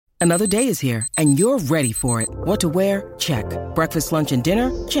Another day is here, and you're ready for it. What to wear? Check. Breakfast, lunch, and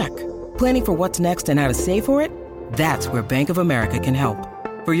dinner? Check. Planning for what's next and how to save for it? That's where Bank of America can help.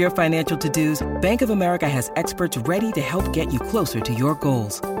 For your financial to-dos, Bank of America has experts ready to help get you closer to your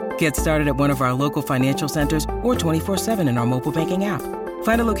goals. Get started at one of our local financial centers or 24/7 in our mobile banking app.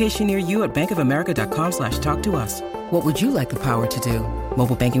 Find a location near you at bankofamerica.com/talktous. What would you like the power to do?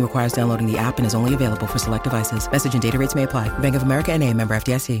 Mobile banking requires downloading the app and is only available for select devices. Message and data rates may apply. Bank of America N.A., member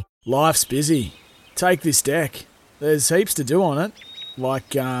FDIC. Life's busy. Take this deck. There's heaps to do on it, like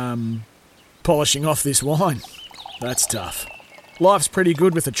polishing off this wine. That's tough. Life's pretty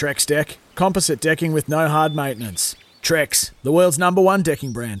good with a Trex deck. Composite decking with no hard maintenance. Trex, the world's #1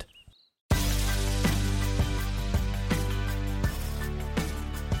 decking brand.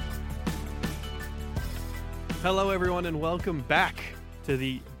 Hello everyone and welcome back to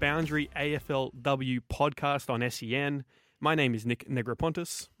the Boundary AFLW podcast on SEN. My name is Nick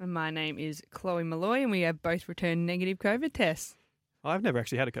Negropontis. And my name is Chloe Malloy, and we have both returned negative COVID tests. I've never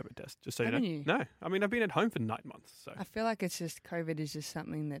actually had a COVID test, just so you know. Haven't you? No. I mean, I've been at home for 9 months. So I feel like it's just COVID is just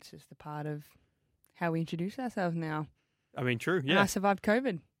something that's just a part of how we introduce ourselves now. I mean, true, And yeah. I survived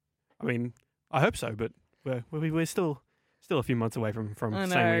COVID. I mean, I hope so, but we're still a few months away from I saying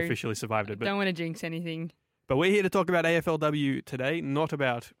know. we officially survived it. Don't want to jinx anything. But we're here to talk about AFLW today, not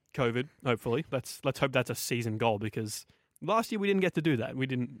about COVID, hopefully. Let's hope that's a season goal, because last year we didn't get to do that. We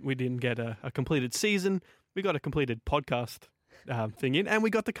didn't get a completed season. We got a completed podcast thing in, and we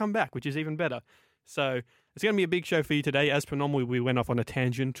got to come back, which is even better. So it's going to be a big show for you today. As per normal, we went off on a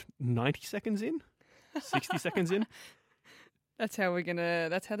tangent 90 seconds in, 60 seconds in. That's how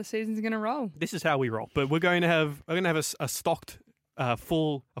the season's gonna roll. This is how we roll. But we're going to have a stocked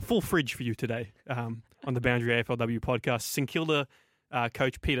full fridge for you today on the Boundary AFLW podcast. St Kilda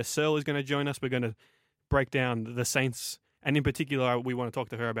coach Peter Searle is going to join us. We're going to break down the Saints, and in particular, we want to talk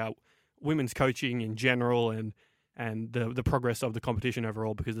to her about women's coaching in general and the progress of the competition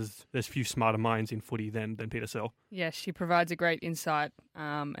overall, because there's few smarter minds in footy than Peter Searle. Yes, she provides a great insight,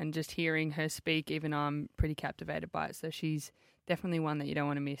 and just hearing her speak, even I'm pretty captivated by it. So she's definitely one that you don't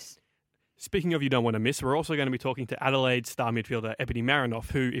want to miss. Speaking of you don't want to miss, we're also going to be talking to Adelaide star midfielder Ebony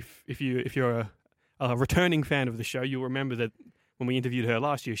Marinoff, who, if you're a returning fan of the show, you'll remember that when we interviewed her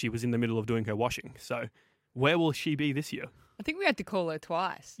last year, she was in the middle of doing her washing. So where will she be this year? I think we had to call her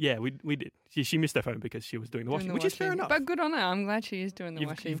twice. Yeah, we did. She missed her phone because she was doing the washing, which is fair enough. But good on her. I'm glad she is doing the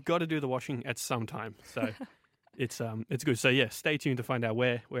washing. You've got to do the washing at some time. So it's good. So yeah, stay tuned to find out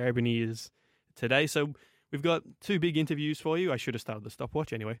where Ebony is today. So we've got 2 big interviews for you. I should have started the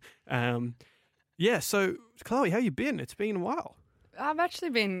stopwatch anyway. So Chloe, how you been? It's been a while. I've actually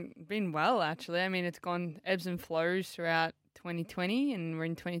been well, actually. I mean, it's gone ebbs and flows throughout 2020, and we're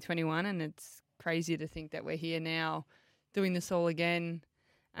in 2021, and it's crazy to think that we're here now doing this all again.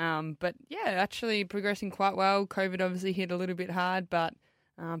 But yeah, actually progressing quite well. COVID obviously hit a little bit hard, but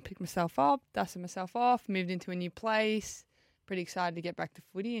picked myself up, dusted myself off, moved into a new place. Pretty excited to get back to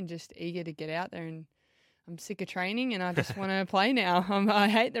footy and just eager to get out there. And I'm sick of training and I just want to play now. I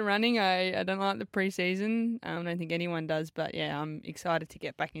hate the running. I don't like the preseason. I don't think anyone does. But yeah, I'm excited to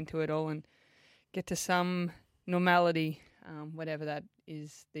get back into it all and get to some normality, whatever that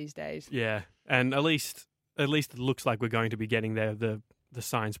is these days. Yeah, and at least it looks like we're going to be getting there. The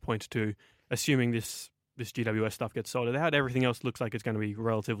signs point to, assuming this GWS stuff gets sorted out, everything else looks like it's going to be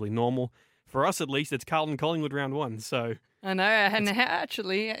relatively normal. For us, at least, it's Carlton Collingwood round 1. So I know. And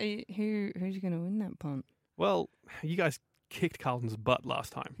actually, who's going to win that punt? Well, you guys kicked Carlton's butt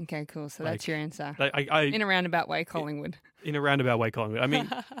last time. Okay, cool. So that's your answer. In a roundabout way, Collingwood. In a roundabout way, Collingwood. I mean,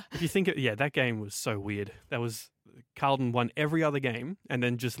 if you think that game was so weird. Carlton won every other game and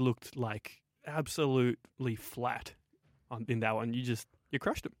then just looked like absolutely flat in that one. You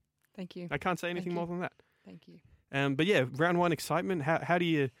crushed them. Thank you. I can't say anything more than that. Thank you. But yeah, round 1 excitement. How do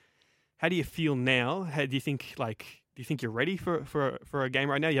you feel now? Do you think you're ready for a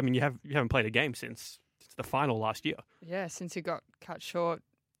game right now? I mean, you haven't played a game since the final last year. Yeah, since it got cut short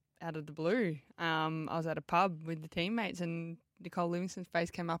out of the blue. I was at a pub with the teammates and Nicole Livingston's face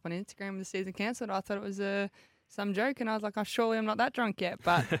came up on Instagram with the season cancelled. I thought it was some joke and I was like, surely I'm not that drunk yet.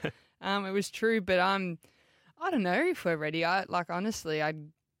 But it was true. But I don't know if we're ready. Honestly,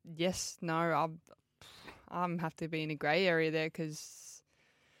 I'm have to be in a grey area there because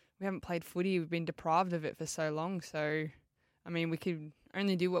we haven't played footy. We've been deprived of it for so long. So, I mean, we could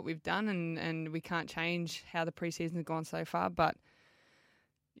only do what we've done and we can't change how the preseason has gone so far. But,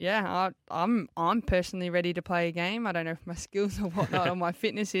 yeah, I'm personally ready to play a game. I don't know if my skills or whatnot or my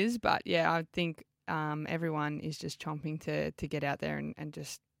fitness is. But, yeah, I think everyone is just chomping to get out there and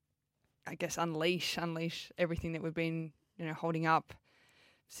just, I guess, unleash everything that we've been, holding up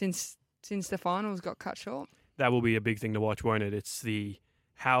since the finals got cut short. That will be a big thing to watch, won't it? It's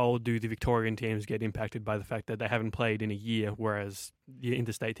how do the Victorian teams get impacted by the fact that they haven't played in a year, whereas the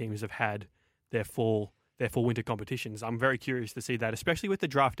interstate teams have had their full winter competitions. I'm very curious to see that, especially with the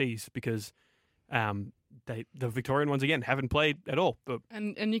draftees, because the Victorian ones, again, haven't played at all. But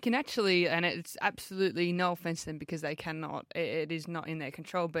And you can actually, and it's absolutely no offence to them because they cannot, it is not in their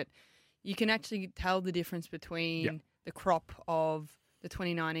control, but you can actually tell the difference between the crop of the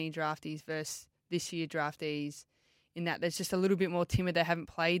 2019 draftees versus this year draftees, in that there's just a little bit more timid. They haven't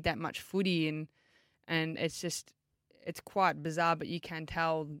played that much footy, and it's quite bizarre, but you can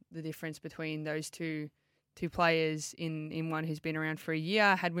tell the difference between those two players in one who's been around for a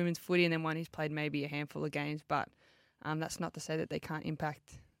year, had women's footy, and then one who's played maybe a handful of games. But that's not to say that they can't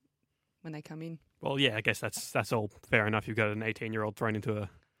impact when they come in. Well, yeah, I guess that's all fair enough. You've got an 18-year-old thrown into a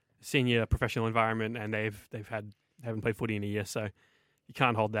senior professional environment, and they haven't played footy in a year, so you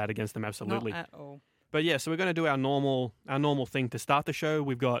can't hold that against them absolutely. Not at all. But yeah, so we're going to do our normal thing to start the show.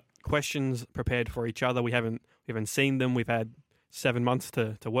 We've got questions prepared for each other. We haven't seen them. We've had 7 months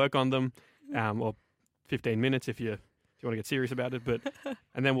to work on them, or 15 minutes if you want to get serious about it. But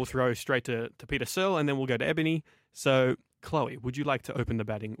and then we'll throw straight to Peter Searle, and then we'll go to Ebony. So Chloe, would you like to open the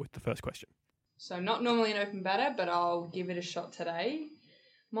batting with the first question? So not normally an open batter, but I'll give it a shot today.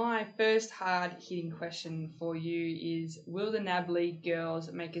 My first hard-hitting question for you is, will the NAB League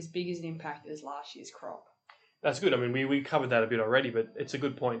girls make as big as an impact as last year's crop? That's good. I mean, we covered that a bit already, but it's a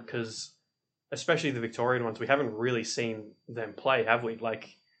good point because especially the Victorian ones, we haven't really seen them play, have we?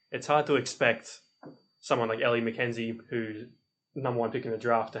 Like, it's hard to expect someone like Ellie McKenzie, who's number one pick in the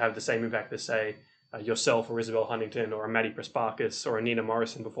draft, to have the same impact as, say, yourself or Isabel Huntington or a Maddie Prasparkas or a Nina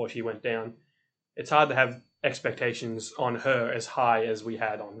Morrison before she went down. It's hard to have expectations on her as high as we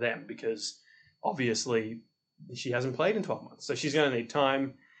had on them because obviously she hasn't played in 12 months. So she's going to need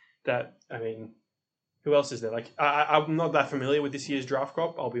time. Who else is there? Like, I'm not that familiar with this year's draft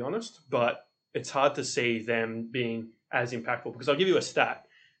crop, I'll be honest, but it's hard to see them being as impactful because I'll give you a stat.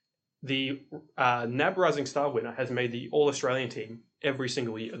 The NAB Rising Star winner has made the All-Australian team every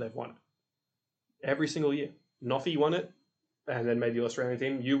single year they've won it. Every single year. Noffy won it and then made the All-Australian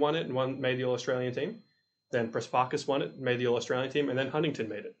team. You won it and made the All-Australian team. Then Prasparkas won it, made the All-Australian team, and then Huntington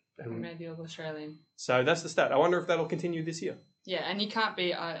made it. And made the All-Australian. So that's the stat. I wonder if that'll continue this year. Yeah, and you can't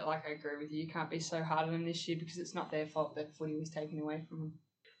be, I agree with you, you can't be so hard on them this year because it's not their fault that footy was taken away from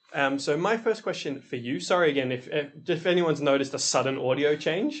them. So my first question for you, sorry again, if anyone's noticed a sudden audio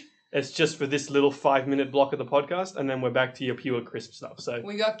change, it's just for this little 5-minute block of the podcast, and then we're back to your pure crisp stuff. So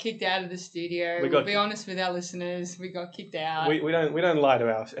we got kicked out of the studio. We'll be honest with our listeners. We got kicked out. We don't lie to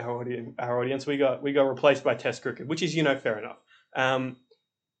our audience. We got replaced by Test cricket, which is fair enough.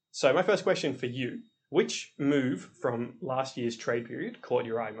 So my first question for you: which move from last year's trade period caught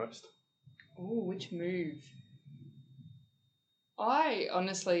your eye most? Oh, which move? I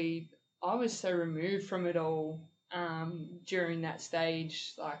was so removed from it all during that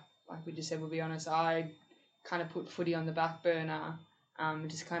stage. Like we just said, we'll be honest, I kind of put footy on the back burner.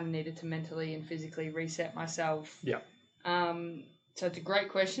 Just kind of needed to mentally and physically reset myself. Yeah. So it's a great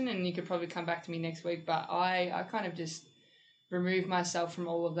question, and you could probably come back to me next week. But I kind of just removed myself from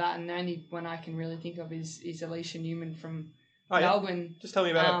all of that, and the only one I can really think of is Alicia Newman from Melbourne. Just tell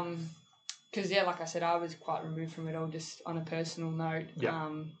me about it. Because, like I said, I was quite removed from it all just on a personal note.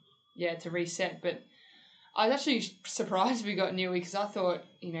 Yeah. To reset. But I was actually surprised we got Newey because I thought,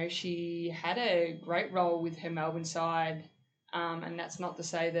 she had a great role with her Melbourne side. And that's not to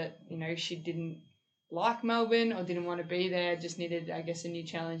say that, she didn't like Melbourne or didn't want to be there, just needed, I guess, a new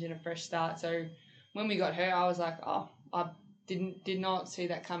challenge and a fresh start. So when we got her, I was like, I did not see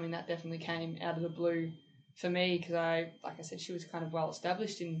that coming. That definitely came out of the blue for me because like I said, she was kind of well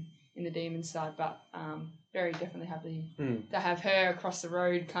established in the Demons side, but very definitely happy to have her across the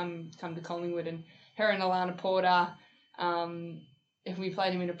road come to Collingwood, and her and Alana Porter. If we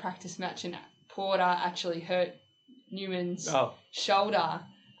played him in a practice match and Porter actually hurt Newman's shoulder,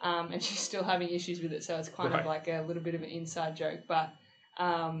 and she's still having issues with it, so it's kind of like a little bit of an inside joke. But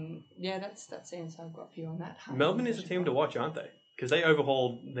that's the answer I've got for you on that. Melbourne is a team to watch, aren't they? Because they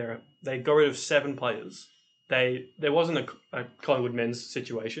overhauled they got rid of 7 players. There wasn't a Collingwood men's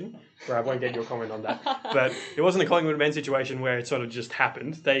situation where I won't get your comment on that, but it wasn't a Collingwood men's situation where it sort of just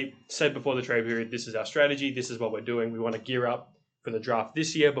happened. They said before the trade period, this is our strategy, this is what we're doing. We want to gear up for the draft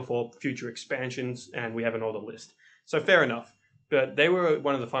this year before future expansions, and we have an order list. So fair enough. But they were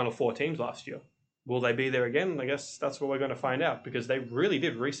one of the final 4 teams last year. Will they be there again? I guess that's what we're going to find out because they really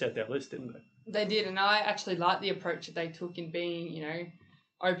did reset their list, didn't they? They did, and I actually liked the approach that they took in being,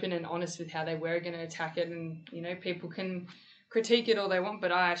 open and honest with how they were going to attack it, and people can critique it all they want,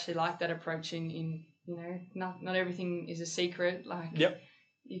 but I actually like that approach in not everything is a secret. Like, Yep.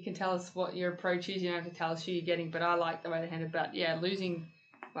 you can tell us what your approach is. You don't have to tell us who you're getting, but I like the way they handled. But yeah,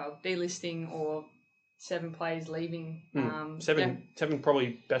 delisting or 7 players leaving. Seven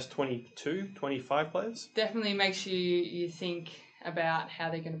probably best 22, 25 players. Definitely makes you think about how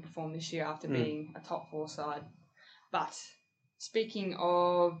they're going to perform this year after being a top 4 side. But speaking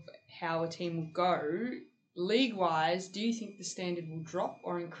of how a team will go, league-wise, do you think the standard will drop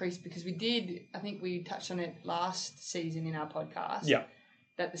or increase? Because I think we touched on it last season in our podcast. Yeah.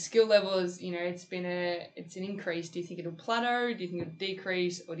 That the skill level is, it's an increase. Do you think it'll plateau? Do you think it'll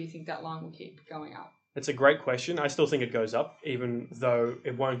decrease? Or do you think that line will keep going up? It's a great question. I still think it goes up, even though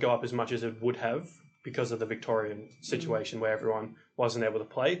it won't go up as much as it would have because of the Victorian situation where everyone wasn't able to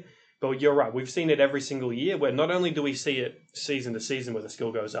play. But you're right. We've seen it every single year where not only do we see it season to season where the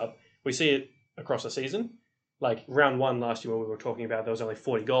skill goes up, we see it across the season. Like round 1 last year when we were talking about there was only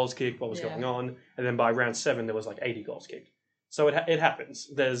 40 goals kicked, what was going on. And then by round 7 there was like 80 goals kicked. So it happens.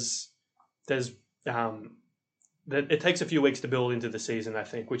 It takes a few weeks to build into the season, I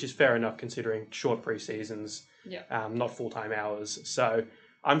think, which is fair enough considering short pre-seasons, not full-time hours. So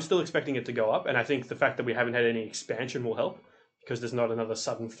I'm still expecting it to go up, and I think the fact that we haven't had any expansion will help because there's not another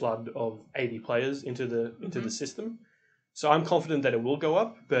sudden flood of 80 players into the system. So I'm confident that it will go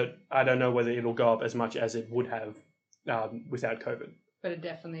up, but I don't know whether it'll go up as much as it would have without COVID. But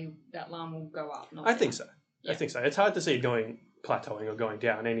that line will go up. I think so. Yeah. I think so. It's hard to see it plateauing or going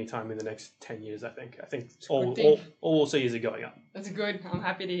down anytime in the next 10 years, I think. I think all we'll see is it going up. That's good. I'm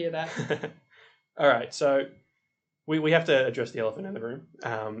happy to hear that. All right, so we have to address the elephant in the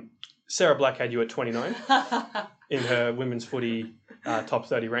room. Sarah Black had you at 29 in her women's footy top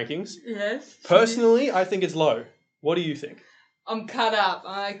 30 rankings. Yes. Personally, I think it's low. What do you think? I'm cut up.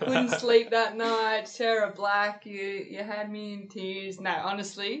 I couldn't sleep that night. Sarah Black, you had me in tears. No,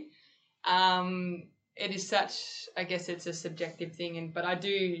 honestly, it is such, I guess it's a subjective thing, but I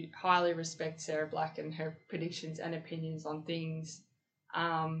do highly respect Sarah Black and her predictions and opinions on things.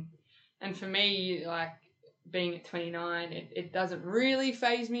 And for me, like, being at 29, it doesn't really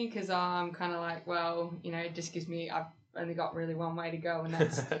faze me because I'm kind of like, well, it just gives me, I've only got really one way to go, and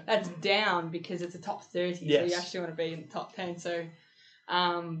that's down because it's a top 30, yes. So you actually want to be in the top 10. So,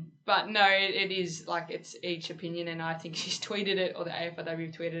 but no, it is like it's each opinion, and I think she's tweeted it, or the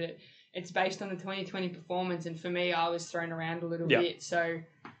AFLW tweeted it. It's based on the 2020 performance, and for me, I was thrown around a little bit. So,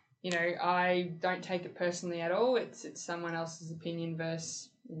 I don't take it personally at all. It's someone else's opinion versus,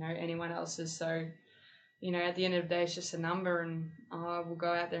 anyone else's. So, at the end of the day, it's just a number, and I will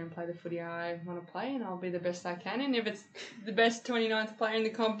go out there and play the footy I want to play, and I'll be the best I can. And if it's the best 29th player in the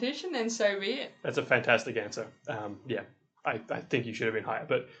competition, then so be it. That's a fantastic answer. I think you should have been higher,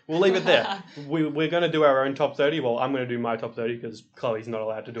 but we'll leave it there. We're going to do our own top 30. Well, I'm going to do my top 30 because Chloe's not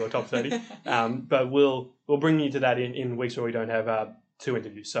allowed to do a top 30. But we'll bring you to that in weeks where we don't have 2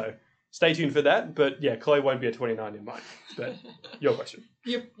 interviews. So stay tuned for that. But yeah, Chloe won't be at 29 in mine. But your question.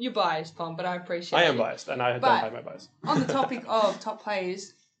 You're biased, Tom, but I appreciate it. I am biased, and I don't hide my bias. On the topic of top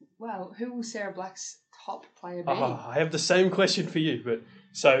players, well, who will Sarah Black's top player be? I have the same question for you, but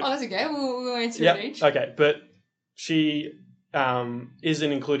so. Oh, that's okay. We'll answer it each. Okay, but she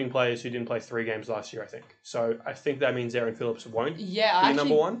isn't including players who didn't play 3 games last year, I think. So I think that means Erin Phillips won't be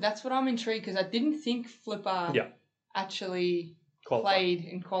number 1. That's what I'm intrigued because I didn't think Flipper actually played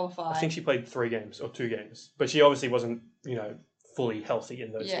and qualified. I think she played 3 games or 2 games, but she obviously wasn't, fully healthy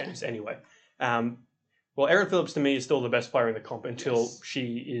in those games anyway. Well, Erin Phillips to me is still the best player in the comp until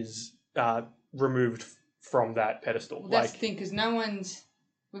she is removed from that pedestal. Well, that's the thing, because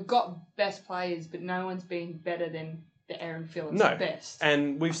we've got best players, but no one's been better than the Erin Phillips best.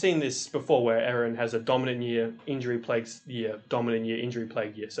 And we've seen this before where Erin has a dominant year, injury-plagued year, dominant year,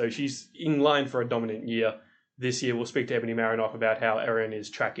 injury-plagued year. So she's in line for a dominant year this year. We'll speak to Ebony Marinoff about how Erin is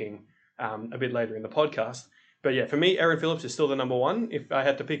tracking a bit later in the podcast. But yeah, for me, Erin Phillips is still the number 1. If I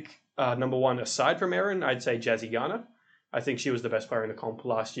had to pick number 1 aside from Erin, I'd say Jazzy Garner. I think she was the best player in the comp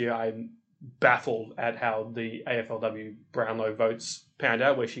last year. I'm baffled at how the AFLW Brownlow votes panned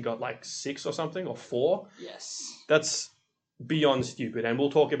out, where she got like 6 or something, or 4. Yes. That's beyond stupid. And we'll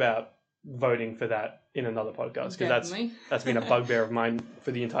talk about voting for that in another podcast, because that's been a bugbear of mine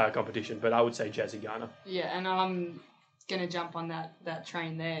for the entire competition. But I would say Jazzy Garner. Yeah, and I'm going to jump on that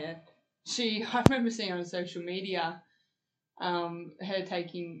train there. I remember seeing on social media her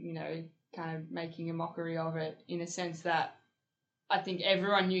taking, kind of making a mockery of it in a sense that I think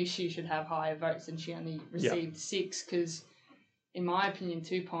everyone knew she should have higher votes and she only received 6 because, in my opinion,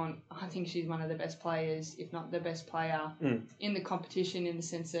 Tupont, I think she's one of the best players, if not the best player in the competition, in the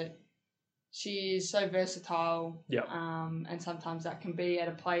sense that she is so versatile. Yeah. And sometimes that can be at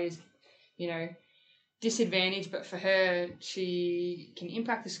a player's, disadvantage. But for her, she can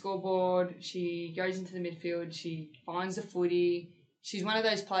impact the scoreboard. She goes into the midfield. She finds the footy. She's one of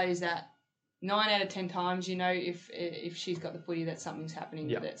those players that 9 out of 10 times, if she's got the footy, that something's happening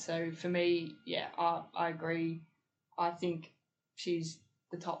with it. So for me, I agree. I think she's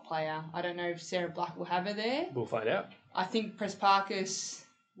the top player. I don't know if Sarah Black will have her there. We'll find out. I think Press Parkes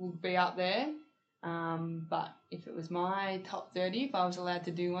will be up there. But if it was my top 30, if I was allowed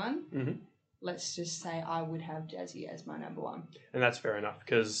to do one, let's just say I would have Jazzy as my number one. And that's fair enough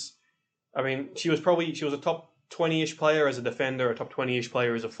because, she was a top 20-ish player as a defender, a top 20-ish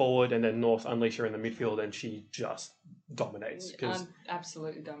player as a forward, and then North unleash her in the midfield, and she just dominates.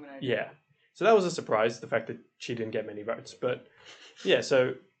 Absolutely dominated. Yeah. So that was a surprise, the fact that she didn't get many votes. But yeah,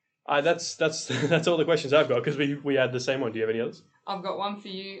 so that's all the questions I've got because we had the same one. Do you have any others? I've got one for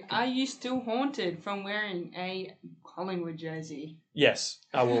you. Are you still haunted from wearing a Collingwood jersey? Yes,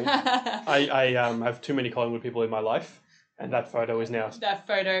 I will. I have too many Collingwood people in my life. And that photo is now... That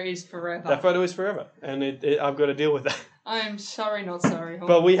photo is forever. That photo is forever. And I've got to deal with that. I'm sorry, not sorry.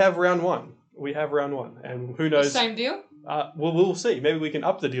 But we have round one. And who knows... Same deal? We'll see. Maybe we can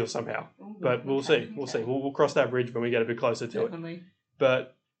up the deal somehow. But we'll see. We'll see. We'll cross that bridge when we get a bit closer to Definitely. it.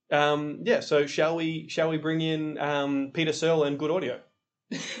 But, so shall we bring in Peter Searle and Good Audio?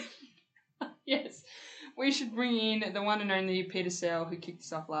 Yes. We should bring in the one and only Peter Searle, who kicked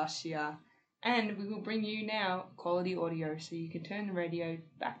us off last year. And we will bring you now quality audio, so you can turn the radio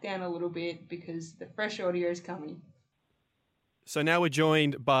back down a little bit because the fresh audio is coming. So now we're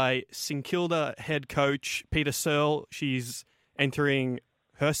joined by St Kilda head coach Peter Searle. She's entering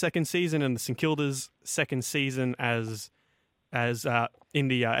her second season and the St Kilda's second season as in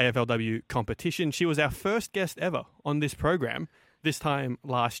the AFLW competition. She was our first guest ever on this program this time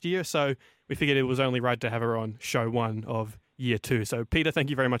last year, so we figured it was only right to have her on show 1 of year 2. So Peter,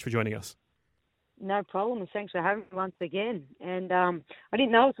 thank you very much for joining us. No problem, and thanks for having me once again. And I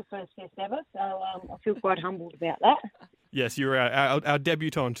didn't know it was the first guest ever, so I feel quite humbled about that. Yes, you were our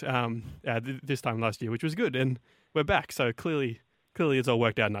debutante this time last year, which was good, and we're back. So clearly it's all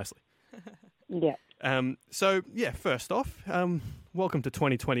worked out nicely. Yeah. First off, welcome to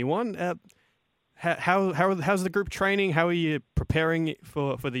 2021. How's the group training? How are you preparing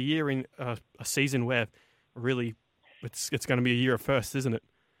for the year in a season where really it's going to be a year of firsts, isn't it?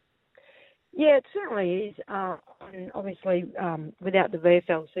 Yeah, it certainly is. And obviously, without the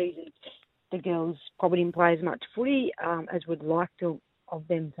VFL season, the girls probably didn't play as much footy as we'd like of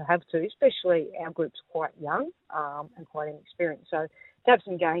them to have to, especially our group's quite young and quite inexperienced. So to have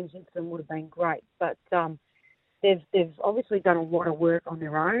some games into them would have been great. But they've obviously done a lot of work on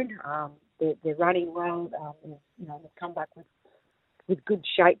their own. They're running well. They've come back with good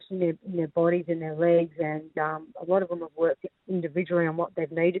shapes in their bodies and their legs, and a lot of them have worked individually on what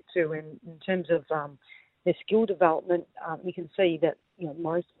they've needed to. And in terms of their skill development, you can see that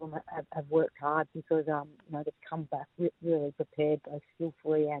most of them have worked hard because they've come back really prepared, both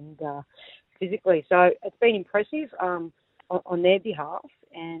skillfully and physically. So it's been impressive on their behalf,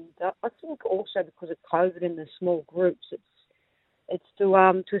 and I think also because of COVID and the small groups, it's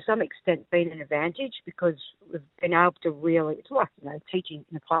to some extent been an advantage because we've been able to really, it's like, teaching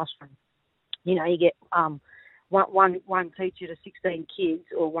in a classroom. You get one teacher to 16 kids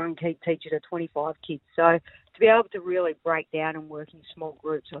or one teacher to 25 kids. So to be able to really break down and work in small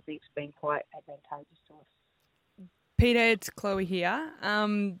groups, I think it's been quite advantageous to us. Peter, it's Chloe here.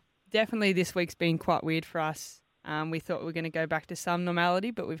 Definitely this week's been quite weird for us. We thought we were going to go back to some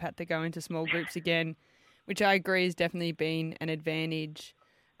normality, but we've had to go into small groups again, which I agree has definitely been an advantage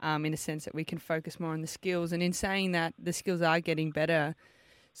in a sense that we can focus more on the skills. And in saying that, the skills are getting better.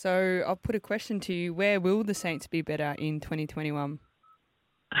 So I'll put a question to you. Where will the Saints be better in 2021?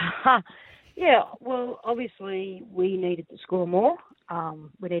 Yeah, well, obviously we needed to score more.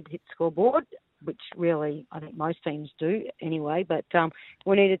 We needed to hit the scoreboard, which really I think most teams do anyway. But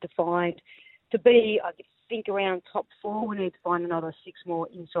we needed to be, I think, around top 4. We needed to find another 6 more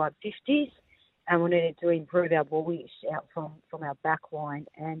inside 50s. And we needed to improve our ball use out from our back line.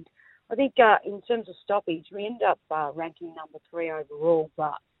 And I think in terms of stoppage, we ended up ranking number 3 overall,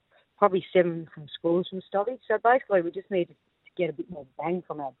 but probably 7 from scores from stoppage. So basically, we just needed to get a bit more bang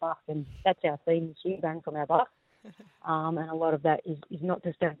from our buck, and that's our theme this year, bang from our buck. And a lot of that is not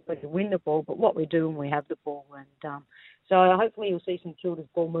just to win the ball, but what we do when we have the ball. And so hopefully you'll see some Kilda's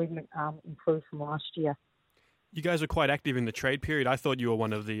ball movement improve from last year. You guys are quite active in the trade period. I thought you were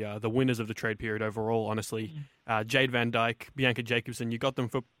one of the winners of the trade period overall, honestly. Jade Van Dyke, Bianca Jacobson, you got them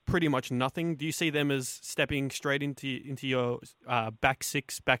for pretty much nothing. Do you see them as stepping straight into your back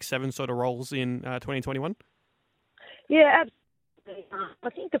six, back seven sort of roles in 2021? Yeah, absolutely. I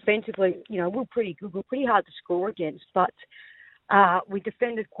think defensively, we're pretty good. We're pretty hard to score against, but we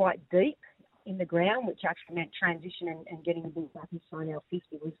defended quite deep in the ground, which actually meant transition and getting a bit back inside our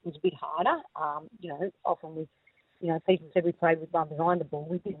 50 was a bit harder. Often with, people said we played with one behind the ball.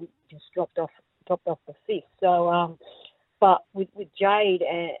 We didn't, just dropped off the fifth. So, but with Jade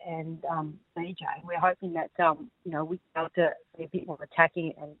and BJ, we're hoping that, we can be able to be a bit more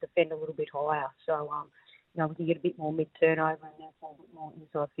attacking and defend a little bit higher. So, we can get a bit more mid-turnover and therefore a bit more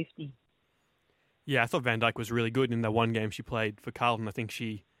inside 50. Yeah, I thought Van Dyke was really good in the one game she played for Carlton. I think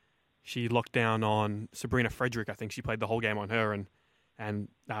she locked down on Sabrina Frederick. I think she played the whole game on her, and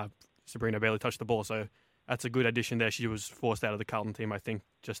Sabrina barely touched the ball. So that's a good addition there. She was forced out of the Carlton team, I think,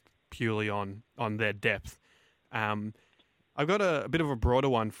 just purely on their depth. I've got a bit of a broader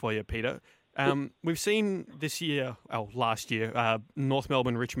one for you, Peter. We've seen last year, North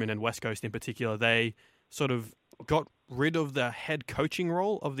Melbourne, Richmond and West Coast in particular, they sort of got rid of the head coaching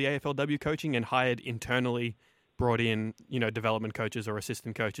role of the AFLW coaching and hired internally, brought in, development coaches or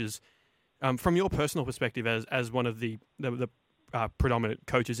assistant coaches. From your personal perspective as one of the predominant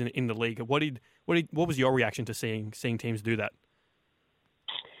coaches in the league, what was your reaction to seeing teams do that?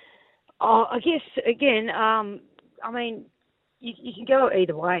 I guess again, you can go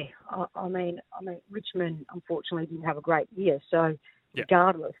either way. I mean, Richmond unfortunately didn't have a great year, so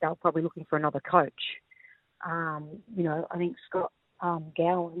regardless, they're probably looking for another coach. I think Scott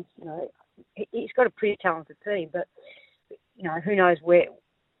Gowans, he's got a pretty talented team, but who knows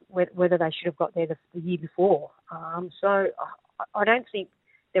whether they should have got there the year before. So I don't think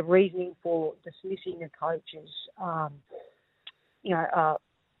the reasoning for dismissing the coaches, are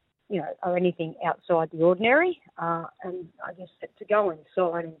anything outside the ordinary. And I guess to go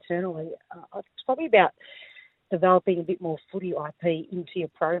inside internally, it's probably about developing a bit more footy IP into your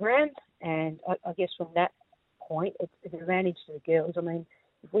program. And I guess from that point, it's an advantage to the girls. I mean,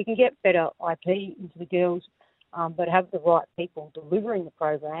 if we can get better IP into the girls, but have the right people delivering the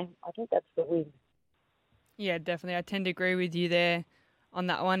program, I think that's the win. Yeah, definitely. I tend to agree with you there on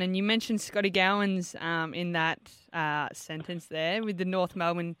that one. And you mentioned Scotty Gowans in that sentence there, with the North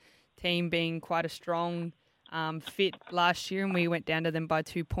Melbourne team being quite a strong fit last year, and we went down to them by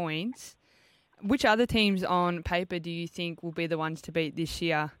 2 points. Which other teams on paper do you think will be the ones to beat this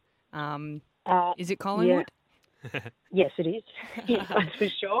year? Is it Collingwood? Yeah. Yes, it is. Yes, that's for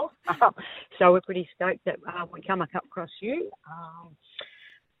sure. So we're pretty stoked that we come across you.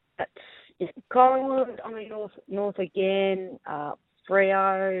 That's Collingwood. North again.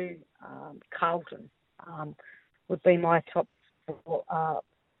 Freo, Carlton would be my top four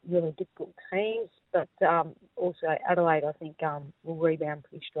really difficult teams. But also Adelaide, I think, will rebound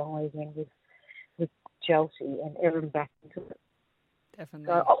pretty strongly again with Chelsea and Erin back into it. Definitely.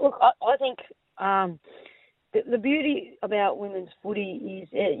 So, look, I think the beauty about women's footy is,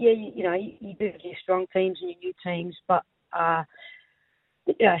 you do have your strong teams and your new teams, but on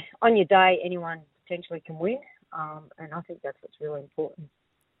your day, anyone potentially can win, and I think that's what's really important.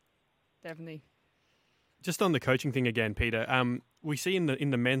 Definitely. Just on the coaching thing again, Peter, we see in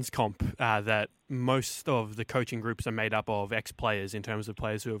the men's comp that most of the coaching groups are made up of ex-players in terms of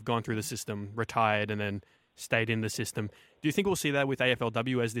players who have gone through the system, retired, and then stayed in the system. Do you think we'll see that with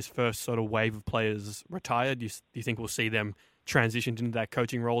AFLW as this first sort of wave of players retire? Do you think we'll see them transitioned into that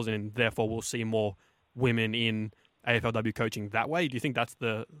coaching roles and therefore we'll see more women in AFLW coaching that way? Do you think that's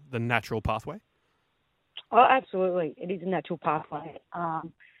the natural pathway? Oh, absolutely. It is a natural pathway.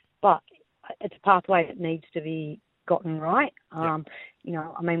 But it's a pathway that needs to be gotten right.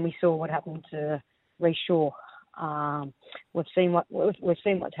 We saw what happened to Rhys Shaw. We've seen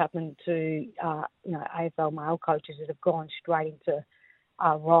what's happened to AFL male coaches that have gone straight into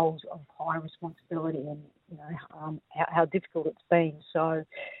roles of high responsibility, and how difficult it's been. So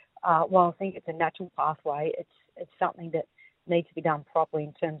while I think it's a natural pathway, it's something that needs to be done properly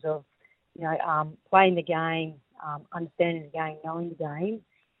in terms of playing the game, understanding the game, knowing the game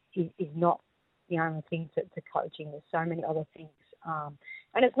is not the only thing to coaching. There's so many other things.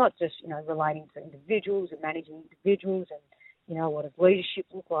 And it's not just, relating to individuals and managing individuals and, what does leadership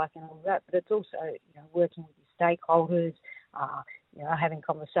look like and all that, but it's also, working with your stakeholders, having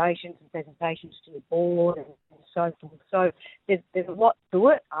conversations and presentations to your board and so forth. So there's a lot to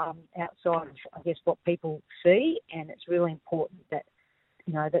it outside of, I guess, what people see, and it's really important that,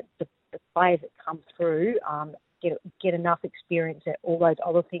 that the players that come through get enough experience at all those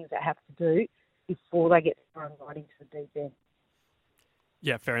other things that have to do before they get thrown right into the deep end.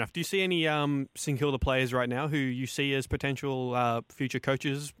 Yeah, fair enough. Do you see any St Kilda players right now who you see as potential future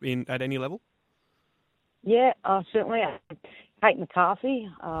coaches at any level? Yeah, certainly. Kate McCarthy,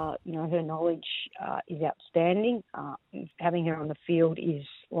 her knowledge is outstanding. Having her on the field is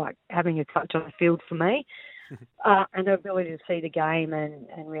like having a coach on the field for me. And her ability to see the game and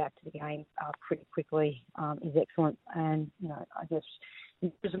react to the game pretty quickly is excellent. And, I guess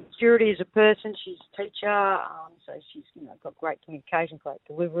there's a maturity as a person. She's a teacher, so she's, got great communication, great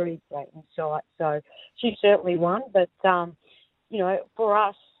delivery, great insight. So she's certainly one. But, for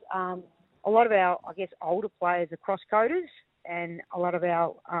us, a lot of our, older players are cross-coders, and a lot of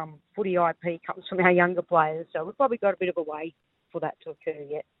our footy IP comes from our younger players. So we've probably got a bit of a way for that to occur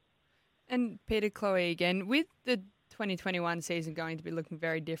yet. And Peter, Chloe, again, with the 2021 season going to be looking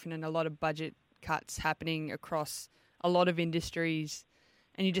very different and a lot of budget cuts happening across a lot of industries,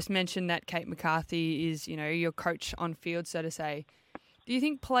 and you just mentioned that Kate McCarthy is, your coach on field, so to say. Do you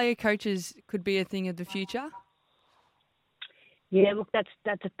think player coaches could be a thing of the future? Yeah, look,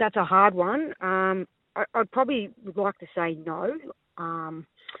 that's a hard one. I probably would like to say no.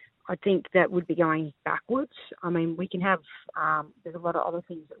 I think that would be going backwards. I mean, we can have, there's a lot of other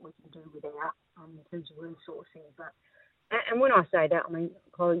things that we can do without in terms of resourcing. And when I say that, I mean,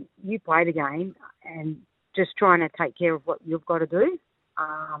 Chloe, you play the game, and just trying to take care of what you've got to do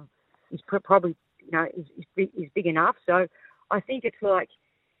is probably, is big enough. So I think it's like,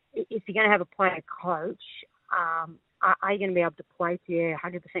 if you're going to have a player coach, are you going to be able to play to your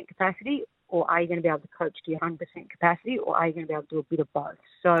 100% capacity, or are you going to be able to coach to your 100% capacity, or are you going to be able to do a bit of both?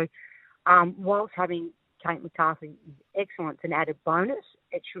 So whilst having Kate McCarthy is excellent, it's an added bonus,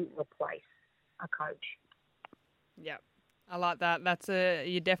 it shouldn't replace a coach. Yeah, I like that.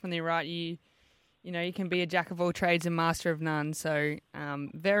 You're definitely right. You can be a jack of all trades and master of none. So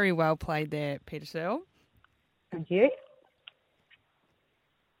very well played there, Peter Searle. Thank you.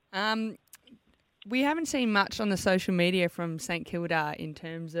 We haven't seen much on the social media from St Kilda in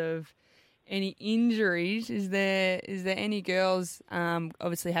terms of any injuries. Is there any girls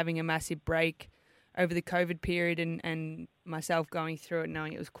obviously having a massive break over the COVID period and myself going through it,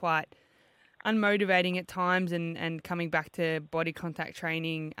 knowing it was quite unmotivating at times, and coming back to body contact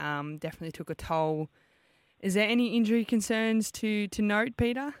training definitely took a toll. Is there any injury concerns to note,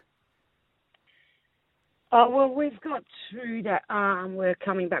 Peter? Well, we've got two that were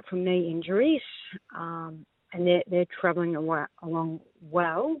coming back from knee injuries, and they're travelling along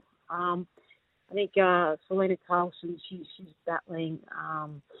well. I think Selena Carlson, she's battling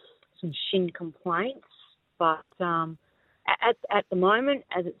some shin complaints, but at the moment,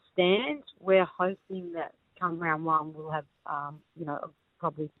 as it stands, we're hoping that come round one we'll have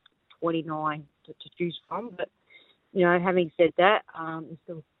probably 29 to choose from. But having said that, there's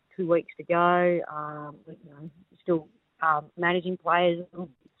still 2 weeks to go. Still managing players,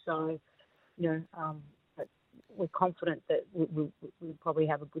 so but we're confident that we'll probably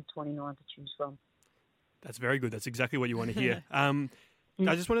have a good 29 to choose from. That's very good. That's exactly what you want to hear.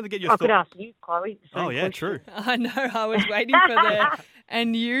 I just wanted to get your thoughts. I could ask you, Chloe. Oh, yeah, question. True. I know. I was waiting for that.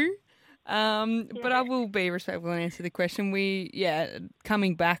 And you? But I will be respectful and answer the question.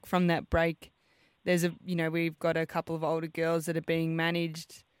 Coming back from that break, there's we've got a couple of older girls that are being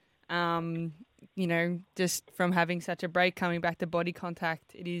managed. Just from having such a break, coming back to body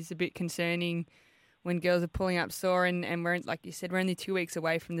contact, it is a bit concerning when girls are pulling up sore, and we're, like you said, we're only 2 weeks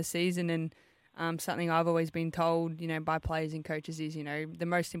away from the season, and something I've always been told, by players and coaches is, the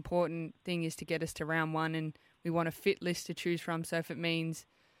most important thing is to get us to round one, and we want a fit list to choose from. So if it means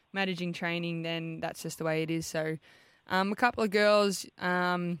managing training, then that's just the way it is. So a couple of girls,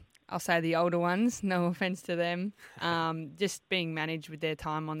 I'll say the older ones, no offence to them, just being managed with their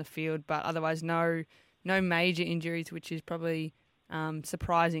time on the field, but otherwise no major injuries, which is probably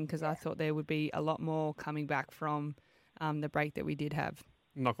surprising, because I thought there would be a lot more coming back from the break that we did have.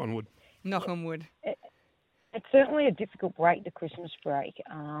 Knock on wood. Knock on wood. It's certainly a difficult break, the Christmas break,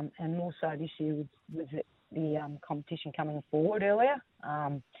 and also this year with the competition coming forward earlier.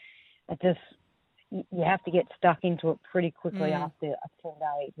 You have to get stuck into it pretty quickly after a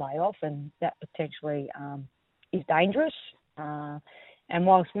 4-day layoff, and that potentially is dangerous. And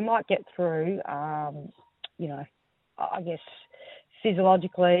whilst we might get through, I guess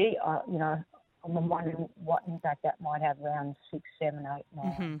physiologically, I'm wondering what impact that might have around 6, 7, 8,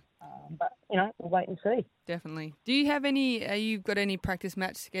 9. But, we'll wait and see. Definitely. Do you have you've got any practice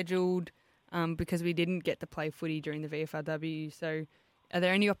match scheduled because we didn't get to play footy during the VFLW, so are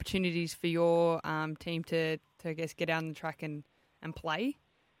there any opportunities for your team to I guess, get out on the track and play?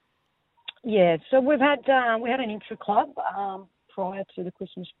 Yeah, so we had an intra-club prior to the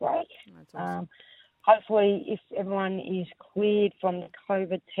Christmas break. That's awesome. Hopefully, if everyone is cleared from the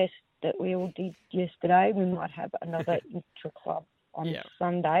COVID test that we all did yesterday, we might have another intra-club on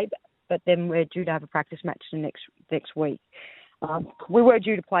Sunday. But then we're due to have a practice match the next week. We were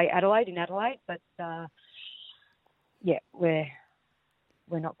due to play in Adelaide, but we're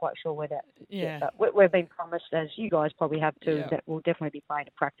not quite sure where that. Yeah. But we've been promised, as you guys probably have too, that we'll definitely be playing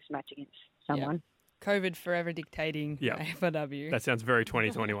a practice match against someone. COVID forever dictating AFLW. That sounds very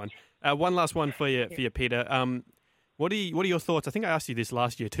 2021. One last one for you, Peter. What are your thoughts? I think I asked you this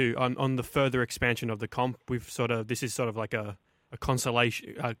last year too on the further expansion of the comp. This is sort of like a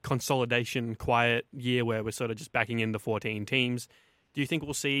consolidation, quiet year where we're sort of just backing in the 14 teams. Do you think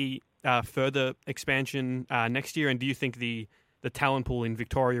we'll see further expansion next year? And do you think the talent pool in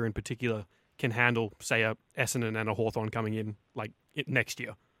Victoria in particular can handle, say, a Essendon and a Hawthorn coming in next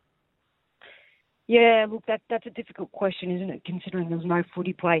year? Yeah, look, that's a difficult question, isn't it? Considering there's no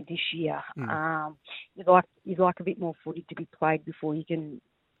footy played this year, you'd like a bit more footy to be played before you can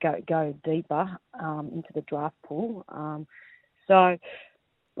go deeper into the draft pool. So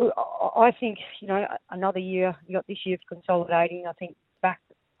I think another year. You got this year of consolidating. I think back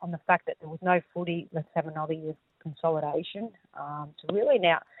on the fact that there was no footy, let's have another year of consolidation. So really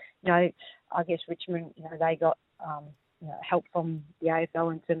now, I guess Richmond, they got help from the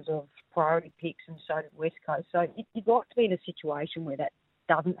AFL in terms of priority picks, and so did West Coast. So you'd like to be in a situation where that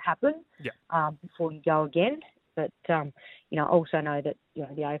doesn't happen before you go again. But I also know that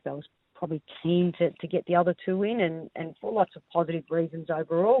the AFL is probably keen to get the other two in, and for lots of positive reasons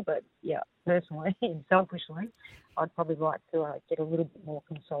overall. But personally and selfishly, I'd probably like to get a little bit more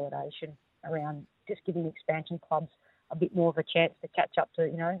consolidation around, just giving expansion clubs a bit more of a chance to catch up to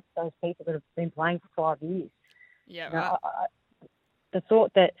those people that have been playing for 5 years. Yeah, the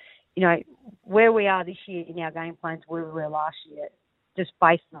thought that where we are this year in our game plans, where we were last year, just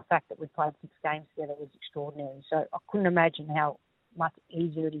based on the fact that we played 6 games together, was extraordinary. So I couldn't imagine how much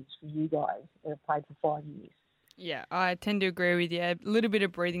easier it is for you guys that have played for 5 years. Yeah, I tend to agree with you. A little bit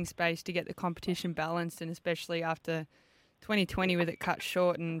of breathing space to get the competition balanced, and especially after 2020 with it cut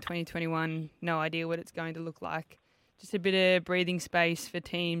short and 2021, no idea what it's going to look like. Just a bit of breathing space for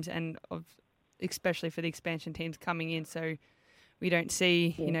teams, and especially for the expansion teams coming in, so we don't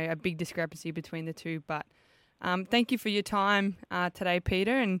see a big discrepancy between the two. But thank you for your time today,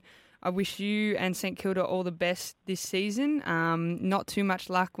 Peter, and I wish you and St Kilda all the best this season. Not too much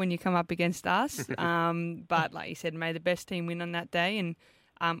luck when you come up against us, but like you said, may the best team win on that day. And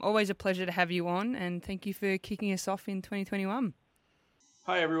always a pleasure to have you on, and thank you for kicking us off in 2021.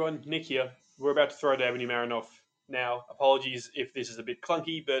 Hi everyone, Nick here. We're about to throw to Ebony Marinoff now. Apologies if this is a bit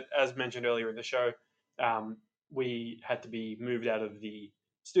clunky, but as mentioned earlier in the show, we had to be moved out of the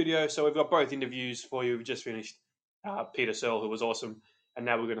studio. So we've got both interviews for you. We just finished Peter Searle, who was awesome, and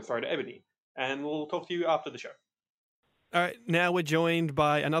now we're going to throw to Ebony. And we'll talk to you after the show. All right, now we're joined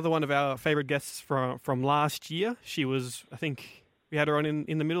by another one of our favourite guests from last year. She was, I think, we had her on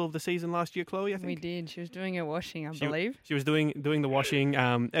in the middle of the season last year, Chloe, I think. We did. She was doing her washing, I believe. She was doing the washing.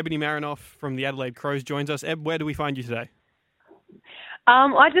 Ebony Marinoff from the Adelaide Crows joins us. Eb, where do we find you today?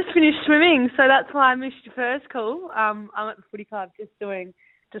 I just finished swimming, so that's why I missed your first call. I'm at the footy club just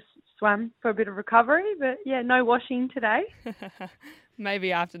swam for a bit of recovery, but no washing today.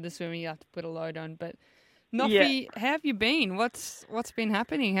 Maybe after the swimming you have to put a load on. But Noffy, how have you been? What's been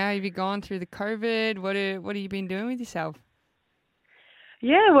happening? How have you gone through the COVID? What have you been doing with yourself?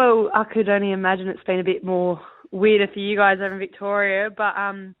 Yeah, well, I could only imagine it's been a bit more weirder for you guys over in Victoria, but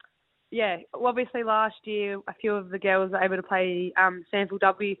obviously last year a few of the girls were able to play Sample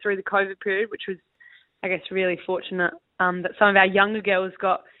W through the COVID period, which was, I guess, really fortunate that some of our younger girls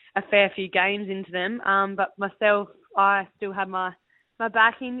got a fair few games into them. But myself, I still had my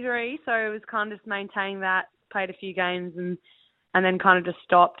back injury, so it was kind of just maintaining that, played a few games and then kind of just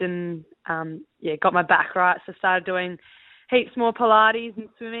stopped and got my back right. So started doing heaps more Pilates and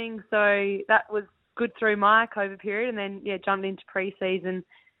swimming. So that was good through my COVID period, and then jumped into pre-season,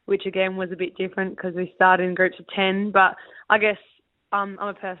 which again was a bit different because we started in groups of 10. But I guess I'm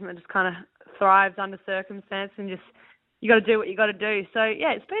a person that just kind of thrives under circumstance, and just you got to do what you got to do. So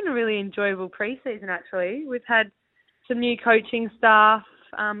it's been a really enjoyable pre-season actually. We've had some new coaching staff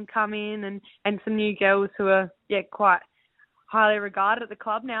come in and some new girls who are quite highly regarded at the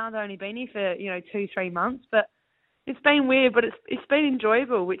club now. They've only been here for 2-3 months, but it's been weird, but it's been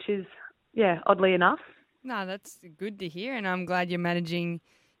enjoyable, which is oddly enough. No, that's good to hear, and I'm glad you're managing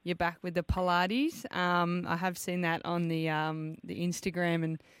your back with the Pilates. I have seen that on the Instagram,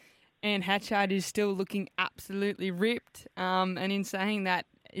 and Anne Hatchard is still looking absolutely ripped. And in saying that,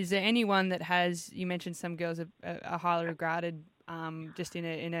 is there anyone that has, you mentioned some girls are highly regarded just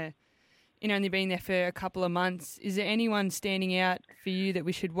in only being there for a couple of months. Is there anyone standing out for you that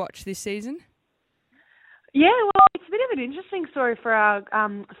we should watch this season? Yeah, well, it's a bit of an interesting story for our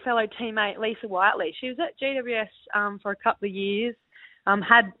fellow teammate Lisa Whiteley. She was at GWS for a couple of years,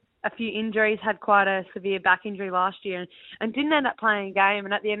 had a few injuries, had quite a severe back injury last year, and didn't end up playing a game.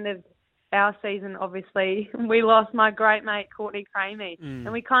 And at the end of our season, obviously, we lost my great mate Courtney Cramey,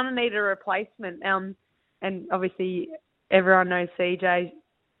 and we kind of needed a replacement. And obviously, everyone knows CJ,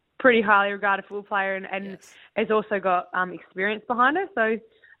 pretty highly regarded football player, and Yes. has also got experience behind her. So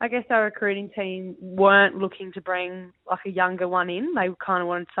I guess our recruiting team weren't looking to bring like a younger one in. They kind of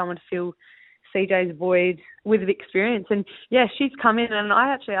wanted someone to fill CJ's void with experience. And yeah, she's come in, and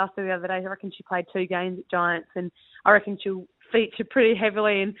I actually asked her the other day, I reckon she played 2 games at Giants, and I reckon she'll feature pretty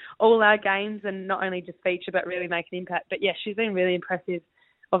heavily in all our games, and not only just feature but really make an impact. But yeah, she's been really impressive.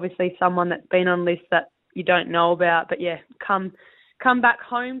 Obviously someone that's been on lists that you don't know about, but yeah, come back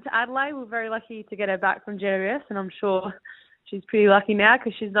home to Adelaide. We're very lucky to get her back from GWS, and I'm sure she's pretty lucky now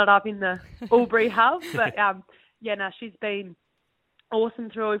because she's not up in the Albury hub. But she's been awesome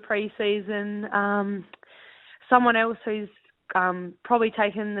through all pre-season. Someone else who's probably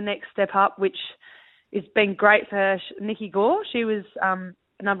taken the next step up, which has been great for her, Nikki Gore. She was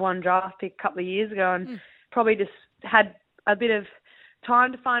number 1 draft pick a couple of years ago, and probably just had a bit of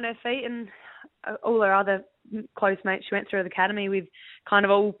time to find her feet. And all her other close mates she went through the academy, we've kind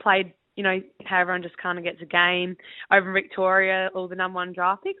of all played, you know, how everyone just kind of gets a game over in Victoria, all the number 1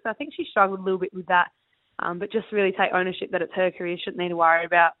 draft picks. I think she struggled a little bit with that, but just really take ownership that it's her career. Shouldn't need to worry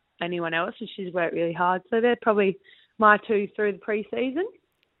about anyone else, and she's worked really hard. So they're probably my 2 through the pre-season.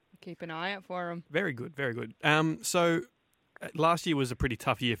 Keep an eye out for them. Very good, very good. So last year was a pretty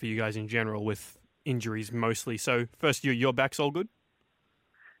tough year for you guys in general with injuries mostly. So first year, your back's all good?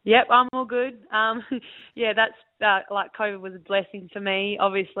 Yep, I'm all good. Yeah, that's like COVID was a blessing for me.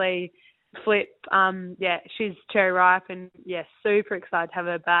 Obviously, Flip, she's cherry ripe, and super excited to have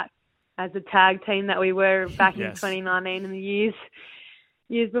her back as a tag team that we were back in 2019 and the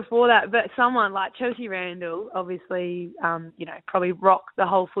years before that. But someone like Chelsea Randall, obviously, probably rocked the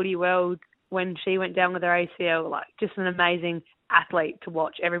whole footy world when she went down with her ACL. Like, just an amazing athlete to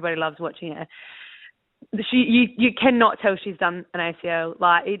watch. Everybody loves watching her. You cannot tell she's done an ACL.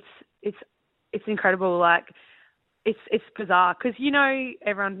 Like, it's incredible. Like, it's bizarre because, you know,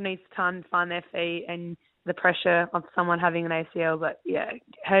 everyone needs time to find their feet and the pressure of someone having an ACL. But yeah,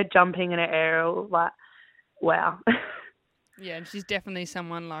 her jumping in an aerial, like, wow. Yeah, and she's definitely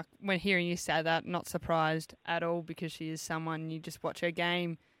someone, like, when hearing you say that, not surprised at all, because she is someone, you just watch her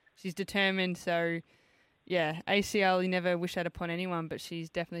game, she's determined. So yeah, ACL, you never wish that upon anyone, but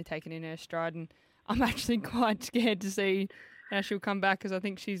she's definitely taken in her stride, and I'm actually quite scared to see how she'll come back, because I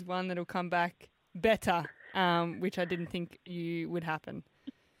think she's one that'll come back better, which I didn't think would happen.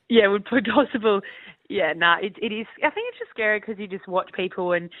 Yeah, it would be possible. Yeah, it is. I think it's just scary because you just watch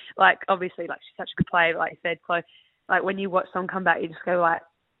people, and, like, obviously, like, she's such a good player, like you said. So, like, when you watch someone come back, you just go, like,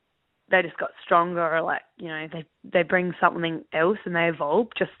 they just got stronger, or, like, you know, they bring something else and they evolve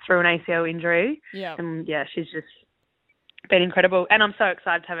just through an ACL injury. Yeah. And, yeah, she's just been incredible. And I'm so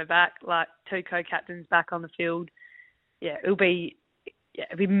excited to have her back, like, 2 co-captains back on the field. Yeah, it'll be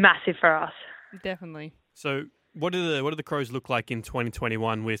massive for us. Definitely. So what do the Crows look like in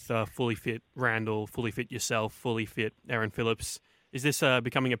 2021 with fully fit Randall, fully fit yourself, fully fit Erin Phillips? Is this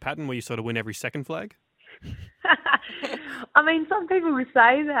becoming a pattern where you sort of win every second flag? I mean, some people would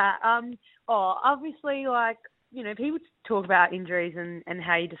say that. Obviously, like, you know, people talk about injuries and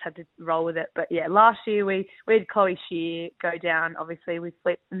how you just have to roll with it. But yeah, last year we had Chloe Shear go down. Obviously, we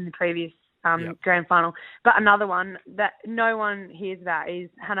flipped in the previous grand final. But another one that no one hears about is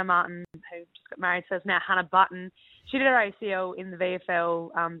Hannah Martin, who just got married. So it's now Hannah Button. She did her ACL in the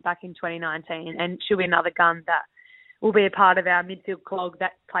VFL back in 2019, and she'll be another gun that will be a part of our midfield clog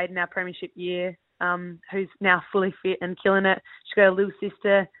that played in our premiership year. Who's now fully fit and killing it. She's got a little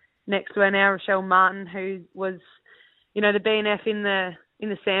sister next to her now, Rochelle Martin, who was, you know, the BNF in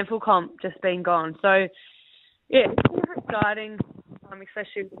the sample comp, just been gone. So yeah, it's super exciting,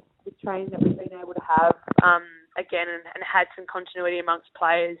 especially with the training that we've been able to have again, and had some continuity amongst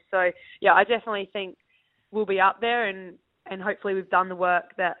players. So yeah, I definitely think we'll be up there, and hopefully we've done the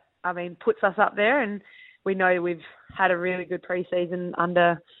work that, I mean, puts us up there. And we know we've had a really good pre-season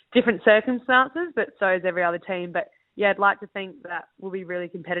under different circumstances, but so is every other team. But yeah, I'd like to think that we'll be really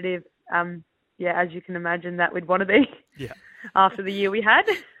competitive. As you can imagine, that we'd want to be. Yeah. After the year we had.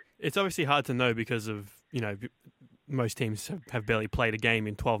 It's obviously hard to know because of, you know, most teams have barely played a game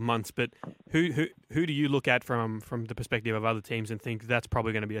in 12 months. But who do you look at from the perspective of other teams and think that's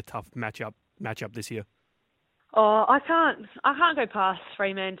probably going to be a tough matchup this year? Oh, I can't go past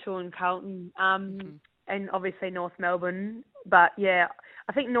Fremantle and Carlton, and obviously North Melbourne. But yeah,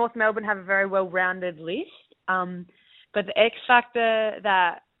 I think North Melbourne have a very well-rounded list. But the X factor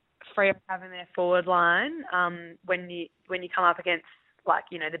that Freo have in their forward line, when you come up against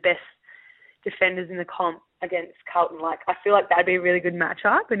the best defenders in the comp against Carlton, I feel like that'd be a really good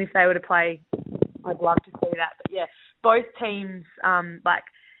matchup. And if they were to play, I'd love to see that. But yeah, both teams,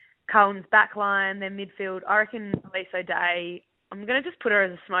 Carlton's back line, their midfield, I reckon Elise O'Day, I'm going to just put her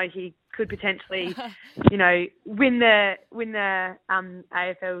as a smoky, could potentially, win the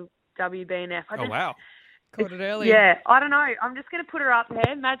AFL WBNF. Oh, wow. Called it early. Yeah, I don't know. I'm just going to put her up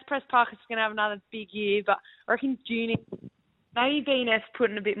there. Mads Press-Parker's going to have another big year, but I reckon Junie, maybe BNF's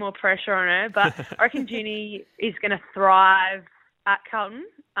putting a bit more pressure on her, but I reckon Junie is going to thrive at Carlton.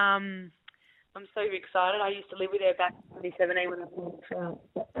 I'm so excited. I used to live with her back in 2017 when I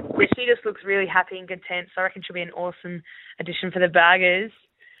was she just looks really happy and content, so I reckon she'll be an awesome addition for the Baggers.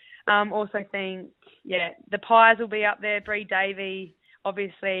 Also think, the Pies will be up there. Bree Davey,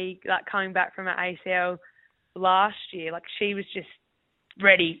 obviously, coming back from her ACL last year, she was just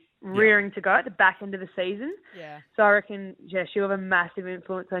ready, rearing to go at the back end of the season. Yeah. So I reckon, she'll have a massive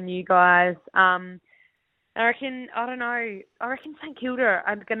influence on you guys. I reckon St Kilda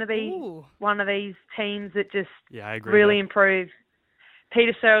are going to be one of these teams that just really improve.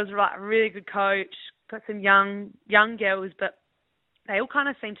 Peter Searle's a really good coach, got some young girls, but they all kind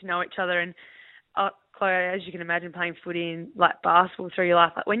of seem to know each other. And Chloe, as you can imagine, playing footy and basketball through your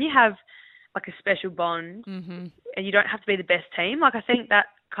life, when you have a special bond and you don't have to be the best team, I think that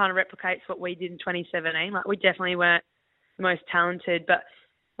kind of replicates what we did in 2017. We definitely weren't the most talented, but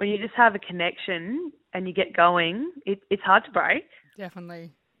when you just have a connection and you get going, it's hard to break.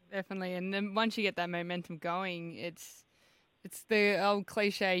 Definitely. And then once you get that momentum going, it's the old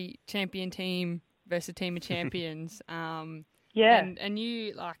cliche champion team versus a team of champions. And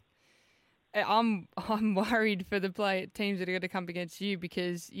you I'm worried for the teams that are going to come against you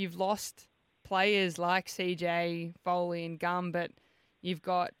because you've lost players like CJ, Foley, and Gum, but you've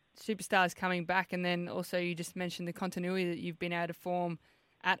got superstars coming back, and then also you just mentioned the continuity that you've been able to form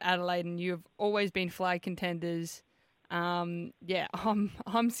at Adelaide, and you've always been flag contenders. I'm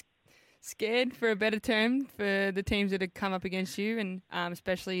scared, for a better term, for the teams that have come up against you, and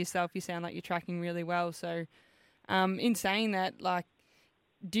especially yourself. You sound like you're tracking really well. So, in saying that,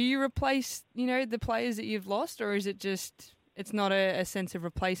 do you replace, the players that you've lost, or is it just it's not a sense of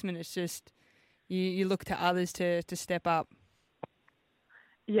replacement? It's just you look to others to step up.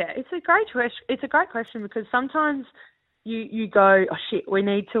 Yeah, it's a great question because sometimes you go, oh shit, we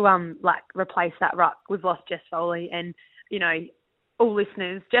need to replace that ruck. We've lost Jess Foley, and all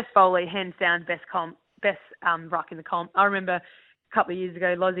listeners, Jess Foley, hands down, best ruck in the comp. I remember a couple of years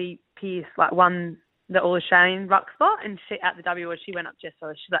ago, Lozzie Pearce won the All Australian ruck spot, and she, at the WA, she went up Jess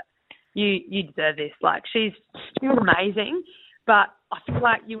Foley. She's like, you deserve this. She was amazing, but I feel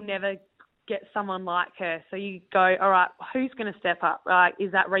like you'll never get someone like her. So you go, all right, who's going to step up?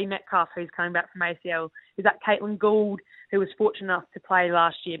 Is that Ree Metcalf, who's coming back from ACL? Is that Caitlin Gould, who was fortunate enough to play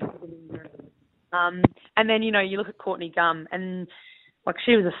last year? And then, you look at Courtney Gum, and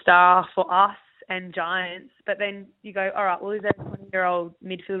she was a star for us and Giants, but then you go, all right, well, is that a 20-year-old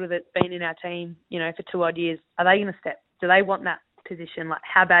midfielder that's been in our team, for 2 odd years? Are they going to step? Do they want that position?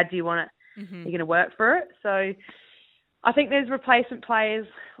 How bad do you want it? You're going to work for it. So I think there's replacement players,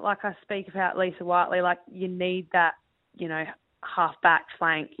 I speak about Lisa Whiteley, you need that, half-back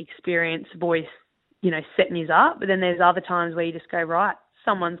flank experience voice, setting you up. But then there's other times where you just go, right,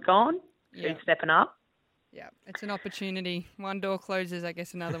 someone's gone, who's stepping up. Yeah, it's an opportunity. One door closes, I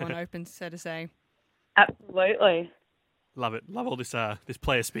guess another one opens, so to say. Absolutely. Love it. Love all this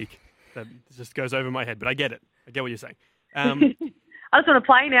player speak. That just goes over my head, but I get it. I get what you're saying. I just want to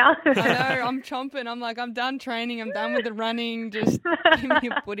play now. I know, I'm chomping. I'm I'm done training. I'm done with the running. Just give me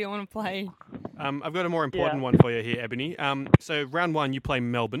a footy. I want to play. I've got a more important one for you here, Ebony. So round 1, you play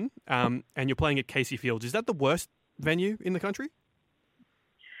Melbourne, and you're playing at Casey Fields. Is that the worst venue in the country?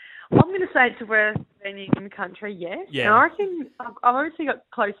 Well, I'm going to say it's the worst venue in the country, yes. Yeah. And I reckon I've obviously got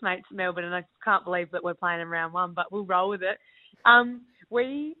close mates in Melbourne, and I can't believe that we're playing in round 1, but we'll roll with it.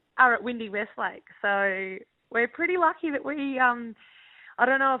 We are at Windy Westlake, so we're pretty lucky that we... I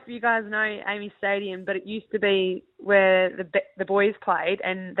don't know if you guys know Amy Stadium, but it used to be where the boys played,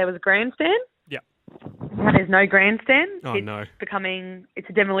 and there was a grandstand. Yeah. Now there's no grandstand. Oh, no. It's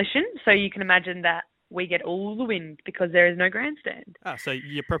a demolition, so you can imagine that we get all the wind because there is no grandstand. Ah, so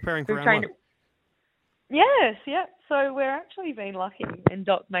you're preparing for round 1? Yes, yeah. So we're actually been lucky, and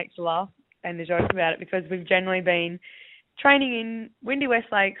Doc makes a laugh and a joke about it because we've generally been training in Windy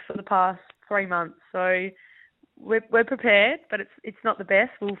Westlake for the past 3 months. So we're prepared, but it's not the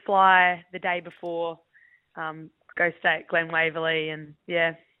best. We'll fly the day before, go stay at Glen Waverley, and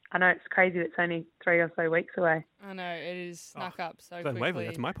yeah, I know it's crazy. It's only 3 or so weeks away. I know, it is snuck up so Glen quickly. Waverley,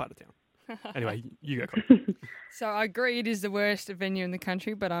 that's my part of town. Anyway, you go, Colin. So I agree it is the worst venue in the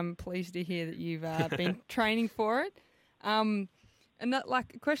country, but I'm pleased to hear that you've been training for it. And that,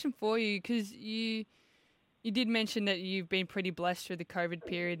 like, a question for you, because you did mention that you've been pretty blessed through the COVID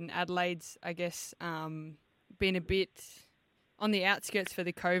period, and Adelaide's, I guess, been a bit on the outskirts for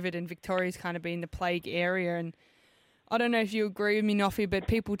the COVID, and Victoria's kind of been the plague area. And I don't know if you agree with me, Noffy, but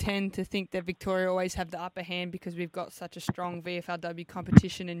people tend to think that Victoria always have the upper hand because we've got such a strong VFLW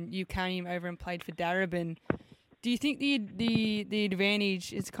competition, and you came over and played for Darebin. Do you think the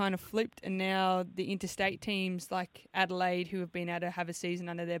advantage is kind of flipped, and now the interstate teams like Adelaide, who have been able to have a season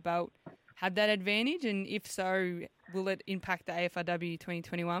under their belt, have that advantage? And if so, will it impact the AFLW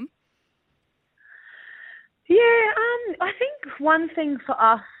 2021? Yeah, I think one thing for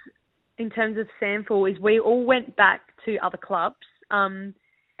us in terms of SANFL is we all went back to other clubs, and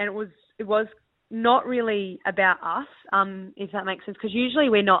it was not really about us, if that makes sense, because usually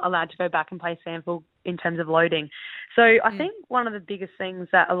we're not allowed to go back and play SANFL in terms of loading. So I think one of the biggest things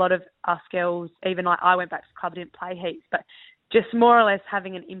that a lot of us girls, even like I went back to the club, didn't play heaps, but just more or less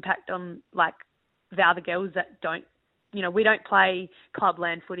having an impact on like the other girls that don't, we don't play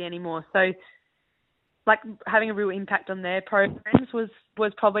clubland footy anymore. So like having a real impact on their programs was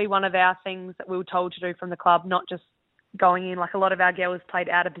probably one of our things that we were told to do from the club, not just going in. Like a lot of our girls played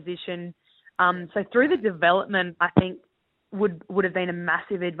out of position. So through the development, I think would have been a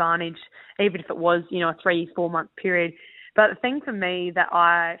massive advantage, even if it was, a 3-4 month period. But the thing for me that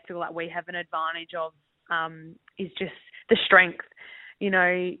I feel like we have an advantage of is just the strength.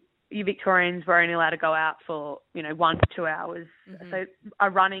 You Victorians were only allowed to go out for, 1 to 2 hours. Mm-hmm. So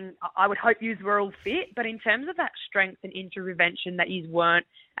running, I would hope you were all fit. But in terms of that strength and injury prevention that you weren't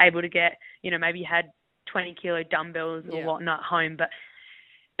able to get, maybe you had 20 kilo dumbbells or whatnot at home. But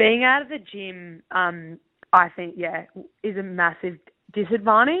being out of the gym, I think, is a massive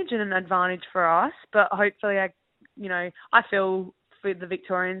disadvantage and an advantage for us. But hopefully, I feel for the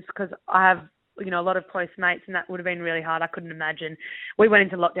Victorians because I have, a lot of close mates, and that would have been really hard. I couldn't imagine. We went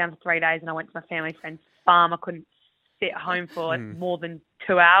into lockdown for 3 days, and I went to my family friend's farm. I couldn't sit at home for more than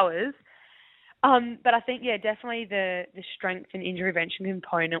 2 hours. But I think, definitely the strength and injury prevention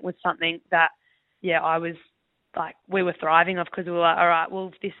component was something that, I was like, we were thriving off because we were like, all right,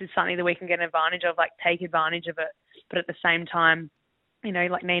 well, this is something that we can get an advantage of, like take advantage of it. But at the same time,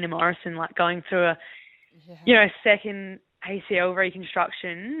 like Nina Morrison, like going through a second ACL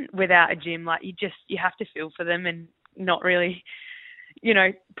reconstruction without a gym, like you have to feel for them and not really,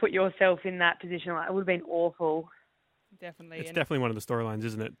 put yourself in that position. Like it would have been awful. Definitely. It's definitely one of the storylines,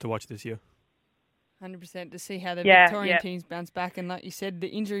 isn't it, to watch this year? 100% to see how the Victorian teams bounce back. And like you said, the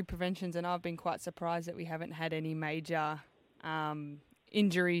injury preventions, and I've been quite surprised that we haven't had any major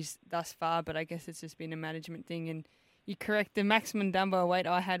injuries thus far, but I guess it's just been a management thing. And you're correct, the maximum dumbbell weight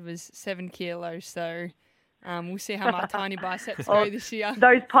I had was 7 kilos, so we'll see how my tiny biceps go this year.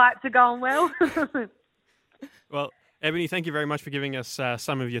 Those pipes are going well. Well, Ebony, thank you very much for giving us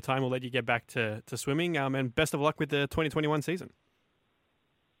some of your time. We'll let you get back to swimming, and best of luck with the 2021 season.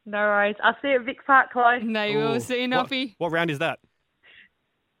 No worries. I'll see you at Vic Park close. No, you will see you, Noffy. What round is that?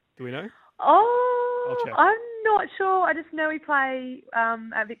 Do we know? Oh, I'll check. I'm not sure. I just know we play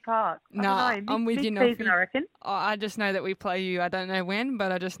at Vic Park. No, I'm with you, Noffy. Season, I reckon. Oh, I just know that we play you. I don't know when,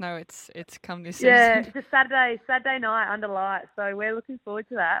 but I just know it's come this season. Yeah, it's a Saturday night under lights, so we're looking forward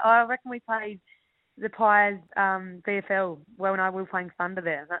to that. I reckon we played the Pies VFL when we were playing Thunder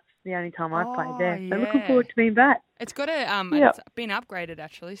there. That's the only time I've played there. So looking forward to being back. It's got it's been upgraded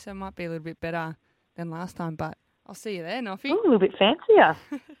actually, so it might be a little bit better than last time, but I'll see you there, Noffy. Ooh, a little bit fancier.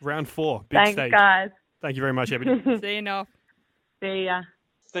 Round 4, big Thanks, stage. guys. Thank you very much, Ebony. See you, Noff. See ya.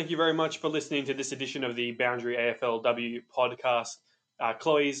 Thank you very much for listening to this edition of the Boundary AFLW podcast.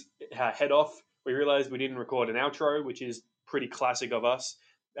 Chloe's head off. We realised we didn't record an outro, which is pretty classic of us.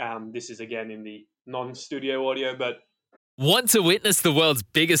 This is again in the non-studio audio, but... Want to witness the world's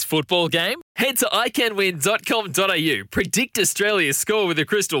biggest football game? Head to iCanWin.com.au, predict Australia's score with a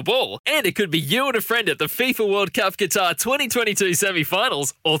crystal ball, and it could be you and a friend at the FIFA World Cup Qatar 2022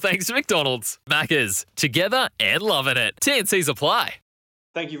 semi-finals, all thanks to McDonald's. Maccas, together and loving it. T&Cs apply.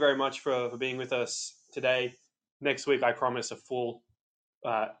 Thank you very much for being with us today. Next week, I promise a full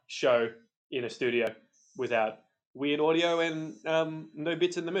show in a studio without weird audio and no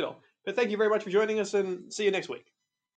bits in the middle. But thank you very much for joining us, and see you next week.